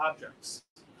driven by objects.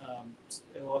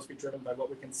 It will also be driven by what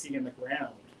we can see in the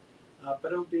ground.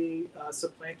 But it will be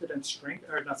supplemented and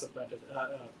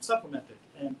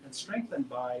strengthened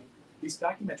by these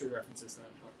documentary references that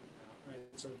I'm talking about,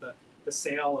 right? Sort of the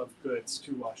sale of goods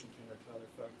to Washington or to other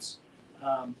folks.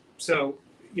 So,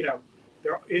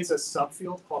 there is a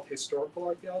subfield called historical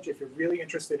archaeology. If you're really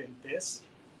interested in this,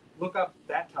 look up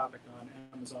that topic on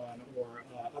Amazon or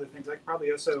other things. I could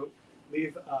probably also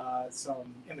leave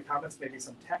some in the comments, maybe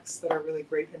some texts that are really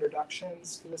great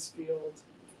introductions to this field.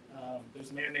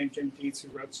 There's a man named Jim Dietz who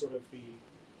wrote sort of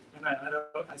and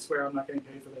I swear I'm not getting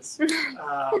paid for this.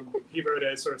 He wrote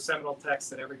a sort of seminal text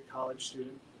that every college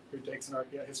student who takes an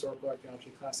historical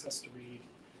archaeology class has to read.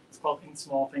 It's called In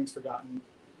Small Things Forgotten.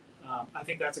 I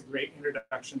think that's a great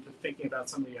introduction to thinking about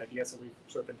some of the ideas that we've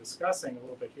sort of been discussing a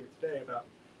little bit here today about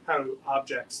how do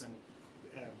objects and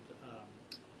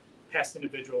past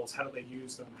individuals, how do they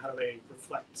use them, how do they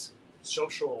reflect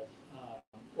social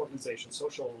organizations,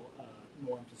 social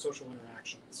norms, and social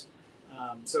interactions.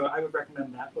 So I would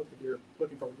recommend that book. If you're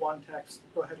looking for one text,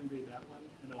 go ahead and read that one,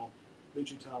 and I'll lead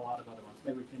you to a lot of other ones.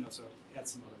 Maybe we can also add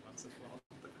some other ones as well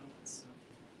in the comments.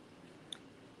 So.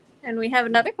 And we have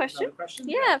another question. Another question?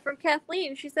 Yeah, from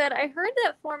Kathleen. She said, I heard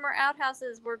that former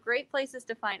outhouses were great places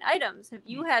to find items. Have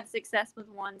you had success with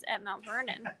ones at Mount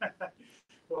Vernon?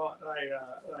 Well,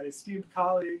 my esteemed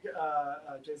colleague,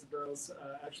 Jason Burrows,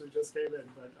 actually just came in,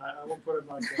 but I won't put him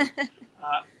on camera.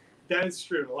 That is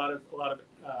true. A lot of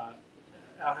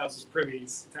outhouses,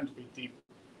 privies tend to be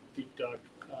deep dug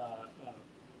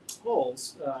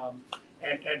holes,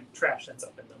 and trash ends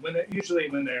up in them. Usually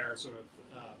when they're sort of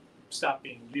stop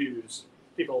being used,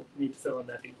 people need to fill in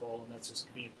that deep hole, and that's just a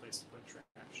convenient place to put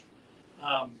trash.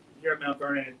 Here at Mount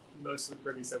Vernon, most of the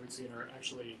privies that we've seen are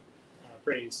actually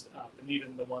raised up, and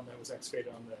even the one that was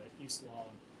excavated on the east lawn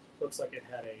looks like it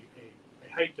had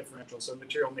a height differential, so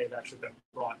material may have actually been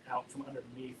brought out from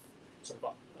underneath sort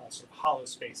of hollow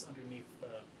space underneath,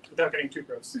 without getting too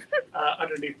gross,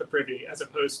 underneath the privy, as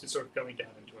opposed to sort of going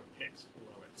down into a pit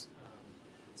below it.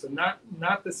 So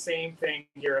not the same thing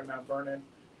here at Mount Vernon,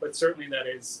 but certainly that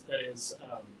is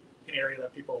an area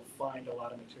that people find a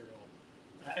lot of material.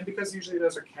 And because usually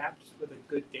those are capped with a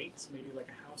good date, maybe like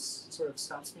a house sort of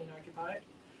stops being occupied,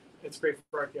 it's great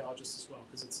for archaeologists as well,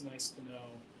 because it's nice to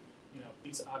know,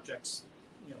 these objects,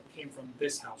 came from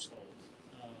this household,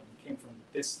 came from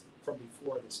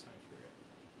before this time period.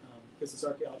 Because as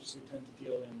archaeologists, we tend to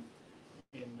deal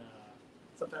in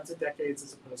sometimes in decades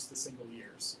as opposed to single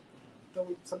years.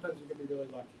 Though sometimes we can be really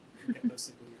lucky to get those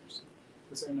single years.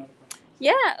 Was there another question?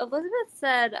 Yeah, Elizabeth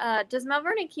said, does Mount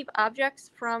Vernon keep objects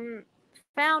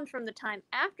found from the time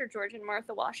after George and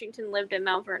Martha Washington lived in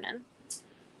Mount Vernon?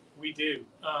 We do,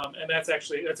 and that's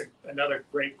another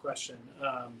great question.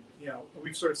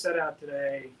 We've sort of set out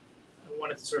today. I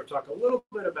wanted to sort of talk a little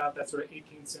bit about that sort of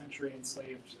 18th century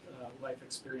enslaved life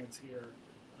experience here,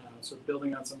 sort of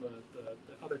building on some of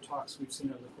the other talks we've seen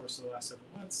over the course of the last several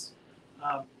months.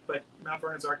 But Mount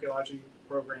Vernon's archaeology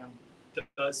program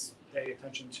does pay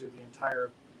attention to the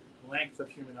entire length of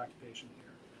human occupation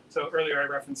here. So earlier I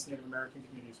referenced Native American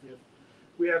communities.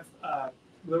 We have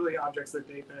literally objects that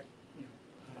date back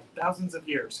thousands of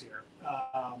years here.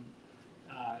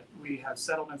 We have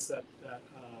settlements that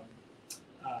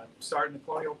start in the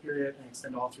colonial period and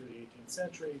extend all through the 18th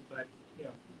century. But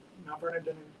Mount Vernon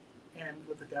didn't end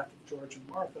with the death of George and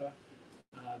Martha.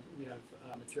 We have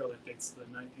material that dates to the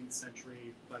 19th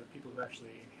century by the people who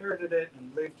actually inherited it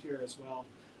and lived here as well,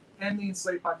 and the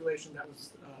enslaved population that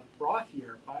was brought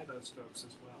here by those folks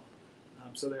as well.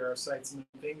 So there are sites in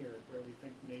the vineyard where we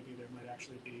think maybe there might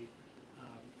actually be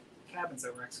cabins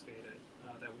that were excavated,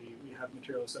 that we have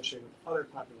material associated with other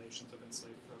populations of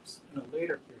enslaved folks in a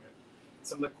later period.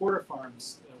 Some of the quarter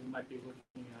farms we might be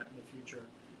looking at in the future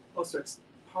also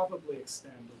probably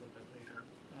extend a little bit later.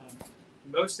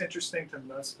 Most interesting to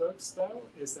most folks, though,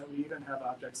 is that we even have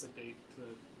objects that date to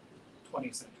the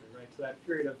 20th century, right? To that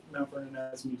period of Mount Vernon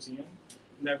as a museum,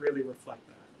 and that really reflect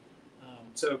that.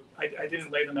 So I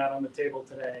didn't lay them out on the table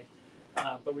today,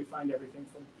 but we find everything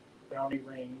from brownie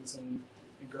rings and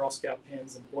Girl Scout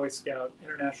pins and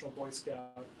International Boy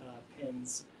Scout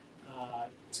pins,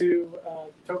 to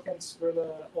tokens for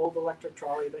the old electric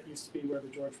trolley that used to be where the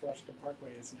George Washington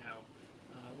Parkway is now.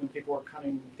 When people were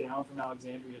coming down from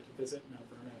Alexandria to visit Mount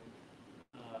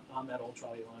Vernon on that old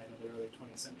trolley line in the early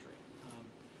 20th century.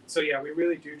 So yeah, we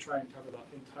really do try and cover the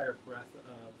entire breadth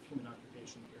of human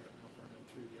occupation here at Mount Vernon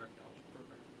through the archaeology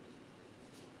program.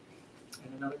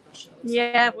 And another question?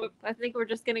 Yeah, I think we're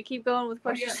just going to keep going with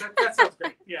questions. Oh, yeah, that sounds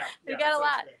great. Yeah, we got a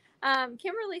lot.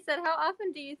 Kimberly said, how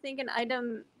often do you think an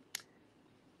item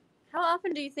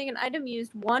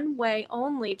used one way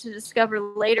only to discover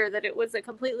later that it was a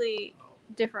completely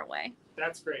different way?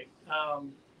 That's great. I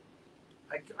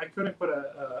couldn't put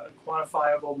a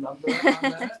quantifiable number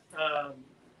on that,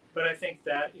 but I think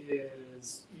that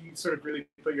is, you sort of really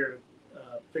put your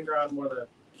finger on one of the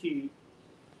key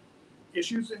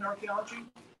issues in archaeology.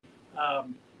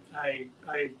 I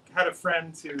had a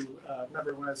friend who,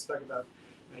 remember when I was talking about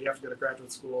you have to go to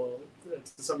graduate school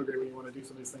to some degree when you want to do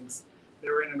some of these things. They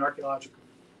were in an archaeological,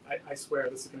 I swear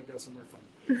this is going to go somewhere fun.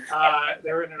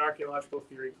 They were in an archaeological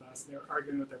theory class, and they were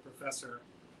arguing with their professor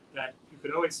that you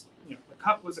could always, a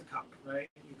cup was a cup, right?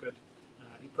 You could,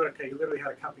 you literally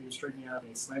had a cup you was drinking out, and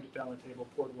he slammed it down on the table,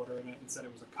 poured water in it, and said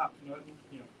it was a cup. You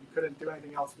couldn't do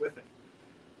anything else with it.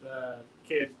 The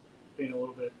kid, being a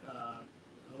little bit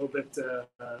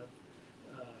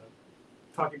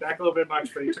talking back a little bit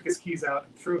much, but he took his keys out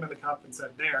and threw them in the cup and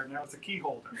said, "There, now it's a key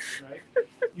holder." Right?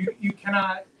 You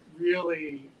cannot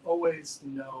really always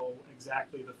know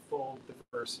exactly the full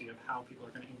diversity of how people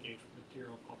are going to engage with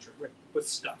material culture, with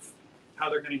stuff, how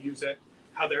they're going to use it,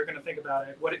 how they're going to think about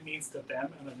it, what it means to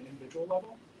them on an individual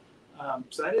level.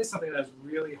 So that is something that is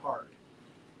really hard.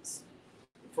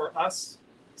 For us,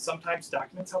 sometimes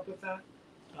documents help with that.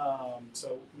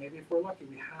 So maybe if we're lucky,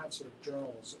 we have sort of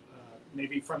journals,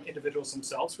 maybe from individuals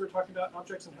themselves who are talking about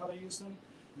objects and how they use them.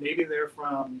 Maybe they're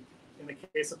from, in the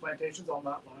case of plantations, I'll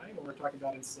not lie, when we're talking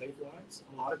about enslaved lives.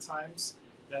 A lot of times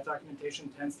that documentation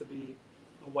tends to be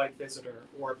a white visitor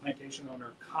or a plantation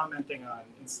owner commenting on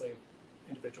enslaved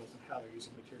individuals and how they're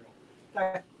using material.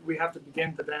 We have to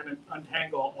begin to then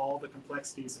untangle all the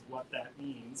complexities of what that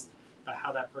means,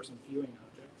 how that person's viewing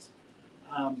objects.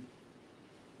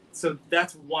 So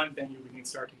that's one venue we can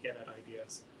start to get at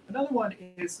ideas. Another one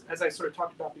is, as I sort of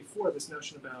talked about before, this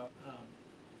notion about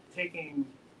taking,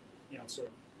 sort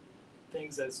of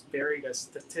things as varied as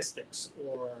statistics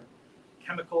or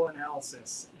chemical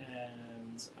analysis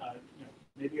and,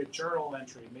 maybe a journal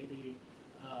entry, maybe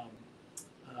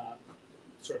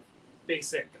sort of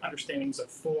basic understandings of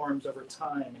forms over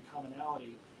time and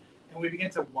commonality. And we begin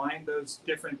to wind those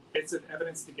different bits of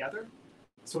evidence together.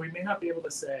 So we may not be able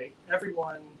to say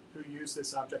everyone who used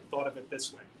this object thought of it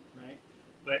this way, right?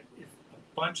 But if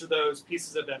a bunch of those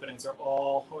pieces of evidence are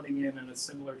all honing in a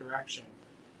similar direction,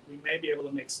 we may be able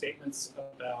to make statements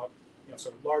about,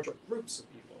 sort of larger groups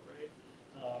of people, right?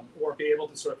 Or be able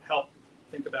to sort of help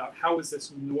think about how is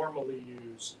this normally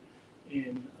used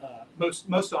in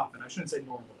most often. I shouldn't say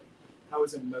normally. How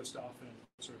is it most often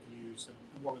sort of used,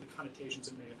 and what were the connotations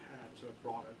it may have had to a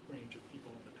broader range of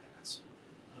people in the past?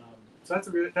 So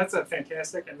that's a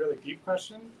fantastic and really deep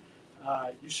question.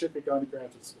 You should be going to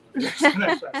graduate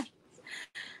school.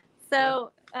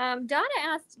 So Donna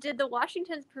asked, did the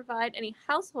Washingtons provide any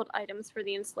household items for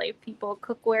the enslaved people,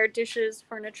 cookware, dishes,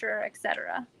 furniture,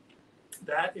 etc.?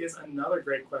 That is another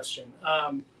great question.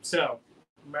 So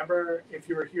remember, if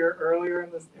you were here earlier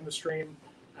in the stream,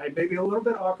 I maybe a little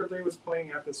bit awkwardly was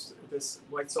pointing out this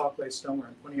white salt clay stoneware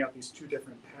and pointing out these two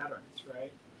different patterns,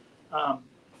 right?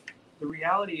 The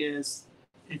reality is,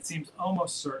 it seems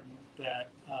almost certain that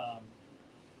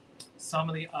some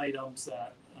of the items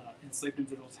that enslaved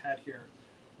individuals had here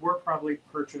were probably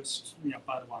purchased,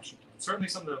 by the Washingtons. Certainly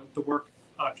some of the work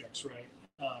objects, right?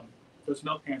 Those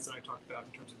milk pans that I talked about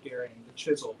in terms of dairying, the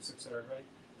chisels, etc., right?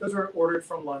 Those were ordered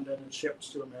from London and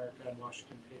shipped to America, and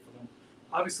Washington paid for them.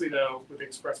 Obviously, though, with the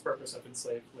express purpose of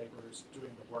enslaved laborers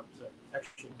doing the work to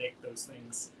actually make those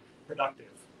things productive.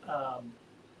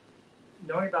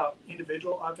 Knowing about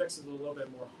individual objects is a little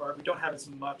bit more hard. We don't have as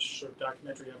much sort of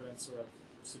documentary evidence sort of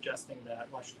suggesting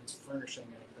that Washington's furnishing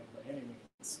anything by any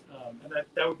means. And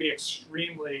that would be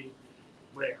extremely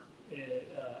rare,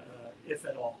 if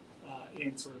at all,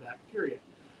 in sort of that period.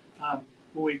 What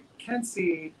we can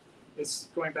see is,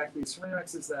 going back to these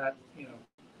ceramics, is that,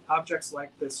 objects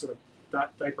like this sort of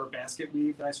diaper basket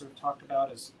weave that I sort of talked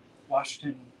about, as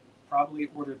Washington probably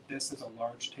ordered this as a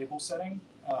large table setting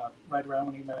right around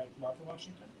when he married Martha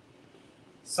Washington.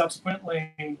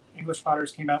 Subsequently, English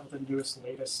potters came out with the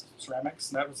latest ceramics,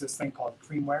 and that was this thing called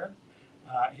creamware.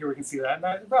 Here we can see that.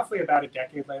 And roughly about a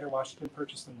decade later, Washington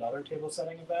purchased another table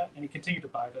setting of that, and he continued to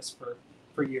buy this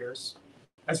for years,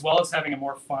 as well as having a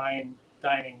more fine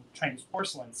dining Chinese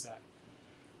porcelain set.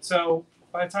 So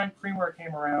by the time creamware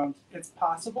came around, it's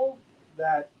possible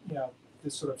that,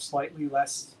 this sort of slightly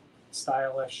less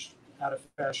stylish, out of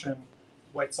fashion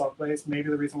white salt glaze, maybe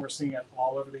the reason we're seeing it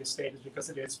all over the estate is because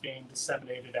it is being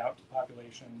disseminated out to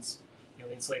populations,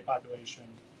 the enslaved population.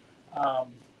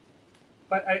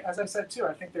 But as I said too,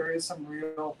 I think there is some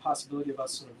real possibility of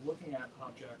us sort of looking at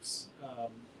objects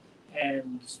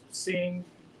and seeing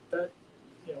that,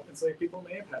 enslaved people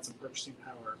may have had some purchasing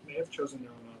power, may have chosen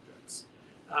their own objects.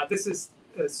 This is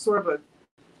sort of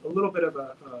a little bit of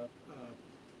a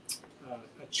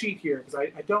cheat here, because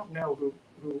I don't know who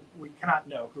we cannot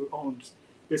know who owned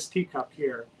this teacup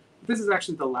here. This is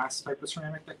actually the last type of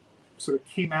ceramic that sort of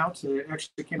came out. It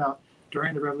actually came out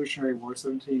during the Revolutionary War,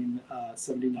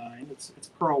 1779. It's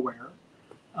pearlware.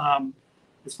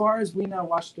 As far as we know,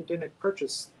 Washington didn't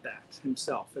purchase that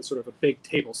himself as sort of a big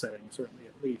table setting, certainly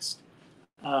at least.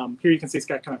 Here you can see it's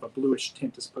got kind of a bluish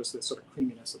tint as opposed to the sort of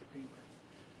creaminess of the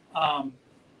creamware.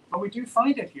 But we do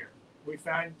find it here. We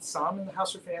find some in the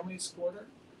House or Family's quarter.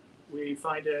 We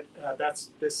find it,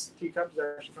 this teacup is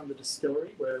actually from the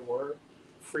distillery where there were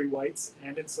free whites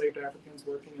and enslaved Africans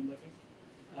working and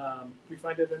living. We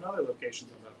find it in other locations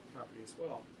on the property as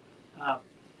well.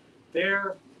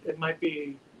 There, it might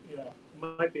be,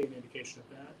 might be an indication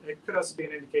of that. It could also be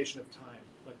an indication of time,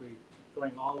 like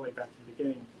going all the way back to the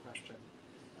beginning of the question.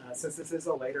 Since this is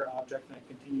a later object that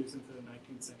continues into the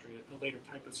 19th century, a later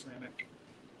type of ceramic,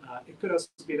 it could also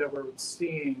be that we're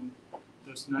seeing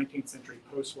those 19th century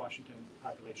post-Washington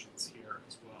populations here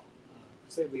as well.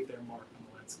 So they leave their mark on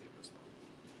the landscape as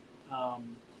well.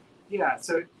 Yeah,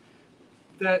 so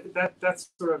that's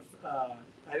sort of,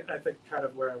 I think, kind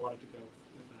of where I wanted to go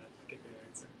with that particular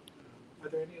answer. Are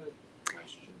there any other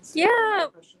questions? Yeah,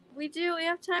 we do. We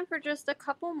have time for just a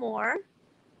couple more.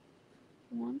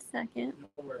 1 second.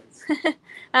 No worries.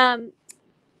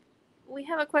 We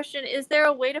have a question. Is there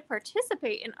a way to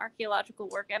participate in archaeological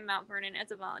work at Mount Vernon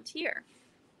as a volunteer?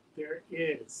 There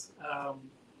is.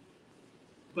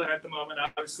 But at the moment,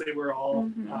 obviously, we're all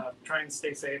trying to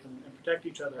stay safe and protect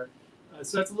each other.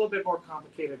 So it's a little bit more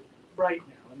complicated right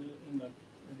now in the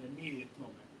immediate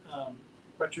moment.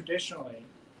 But traditionally,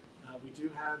 we do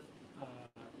have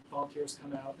volunteers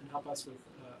come out and help us with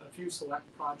a few select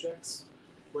projects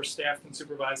where staff can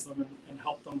supervise them and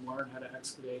help them learn how to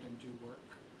excavate and do work.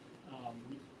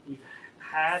 We've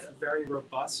had a very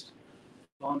robust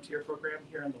volunteer program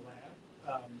here in the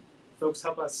lab. Folks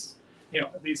help us,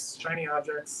 these shiny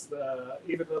objects,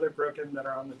 even though they're broken that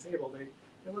are on the table, they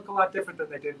look a lot different than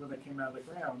they did when they came out of the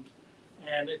ground.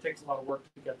 And it takes a lot of work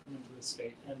to get them into this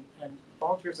state. And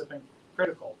volunteers have been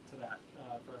critical to that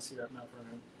for us here at Mount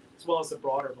Vernon, as well as the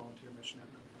broader volunteer mission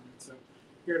at Mount Vernon. So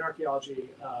here in archaeology,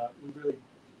 we really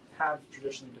have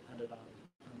traditionally depended on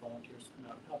volunteers to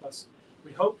come out and help us.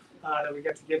 We hope that we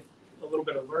get to give a little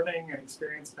bit of learning and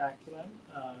experience back to them.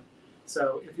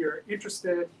 So if you're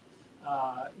interested,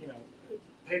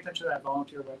 pay attention to that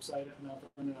volunteer website at Mount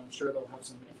Vernon. I'm sure they'll have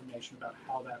some information about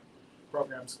how that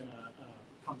program's going to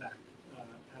come back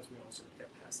as we also get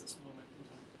past this moment in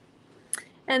time.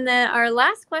 And then our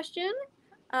last question,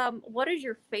 what is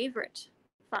your favorite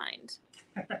find?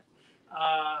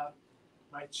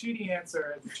 My cheaty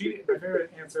answer, my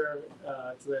favorite answer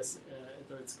to this,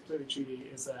 though it's completely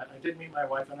cheaty, is that I did meet my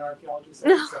wife on an archaeology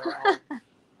site, so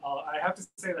I have to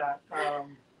say that.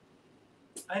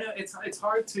 I know it's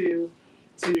hard to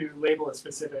label a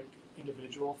specific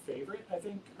individual favorite, I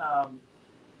think,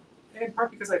 in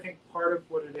part because I think part of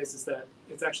what it is that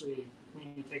it's actually,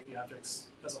 when you take the objects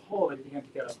as a whole, you begin to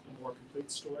get a more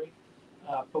complete story.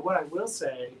 But what I will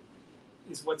say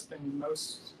is what's been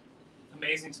most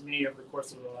amazing to me over the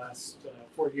course of the last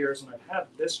 4 years when I've had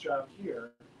this job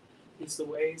here is the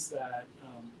ways that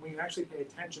when you actually pay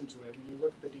attention to it, when you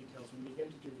look at the details, when you begin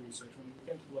to do research, when you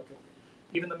begin to look at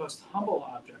even the most humble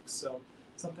objects, so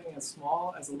something as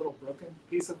small as a little broken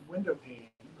piece of window paneling,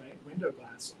 right, window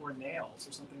glass, or nails,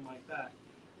 or something like that,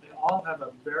 they all have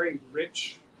a very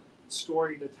rich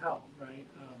story to tell, right?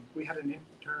 We had an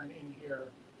intern in here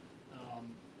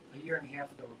a year and a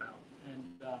half ago about,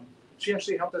 and she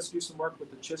actually helped us do some work with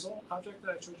the chisel object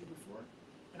that I showed you before.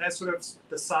 And as sort of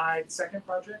the second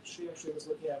project, she actually was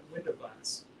looking at window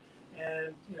glass.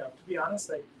 And, to be honest,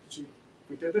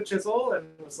 we did the chisel and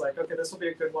was like, okay, this will be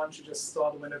a good one. She just saw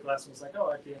the window glass and was like,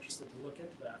 oh, I'd be interested to look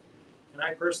into that. And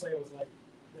I personally was like,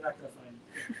 you're not going to find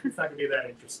it. It's not going to be that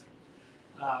interesting.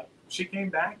 She came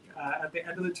back at the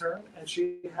end of the term and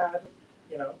she had,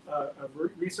 a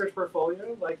research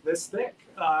portfolio like this thick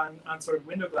on sort of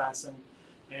window glass and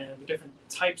the different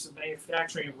types of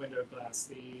manufacturing of window glass,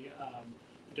 the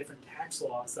different tax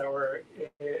laws that were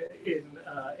in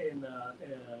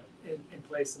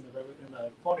place in the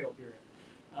colonial period.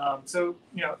 So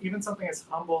even something as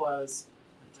humble as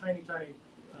a tiny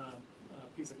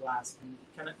piece of glass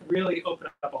can really open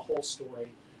up a whole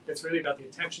story. It's really about the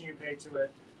attention you pay to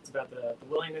it. It's about the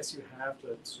willingness you have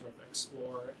to sort of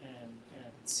explore and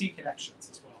see connections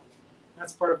as well.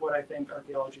 That's part of what I think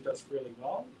archaeology does really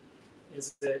well.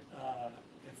 Is that it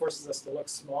forces us to look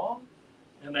small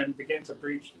and then begin to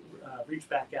reach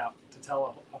back out to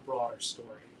tell a broader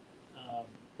story.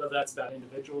 Whether that's about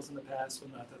individuals in the past,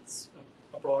 whether that's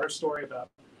a broader story about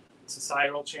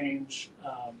societal change,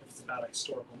 if it's about a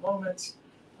historical moment,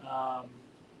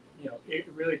 it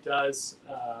really does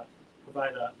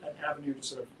provide an avenue to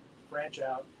sort of branch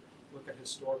out, look at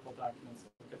historical documents,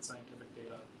 look at at scientific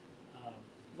data,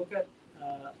 look at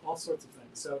all sorts of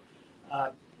things. So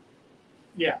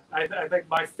yeah, I think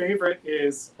my favorite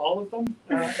is all of them,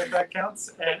 if that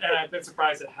counts. And I've been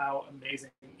surprised at how amazing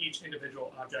each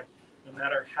individual object, no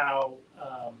matter how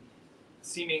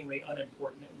seemingly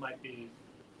unimportant it might be,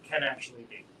 can actually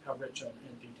be. How rich and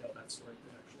detailed that story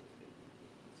can actually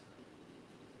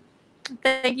be.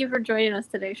 Thank you for joining us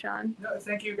today, Sean. No,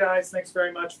 thank you guys. Thanks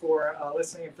very much for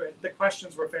listening. The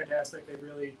questions were fantastic. They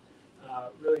really,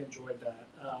 really enjoyed that.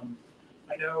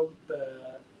 I know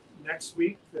next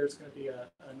week there's going to be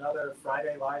another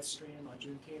Friday live stream on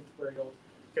Juneteenth where you'll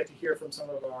get to hear from some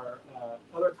of our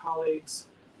other colleagues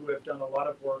who have done a lot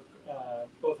of work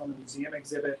both on the museum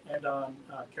exhibit and on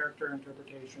character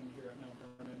interpretation here at Mount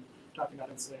Vernon, talking about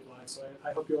enslaved lives. So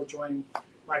I hope you'll join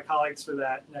my colleagues for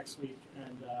that next week,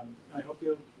 and I hope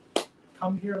you'll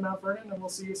come here to Mount Vernon, and we'll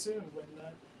see you soon when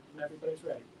everybody's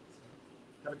ready.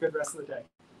 So have a good rest of the day.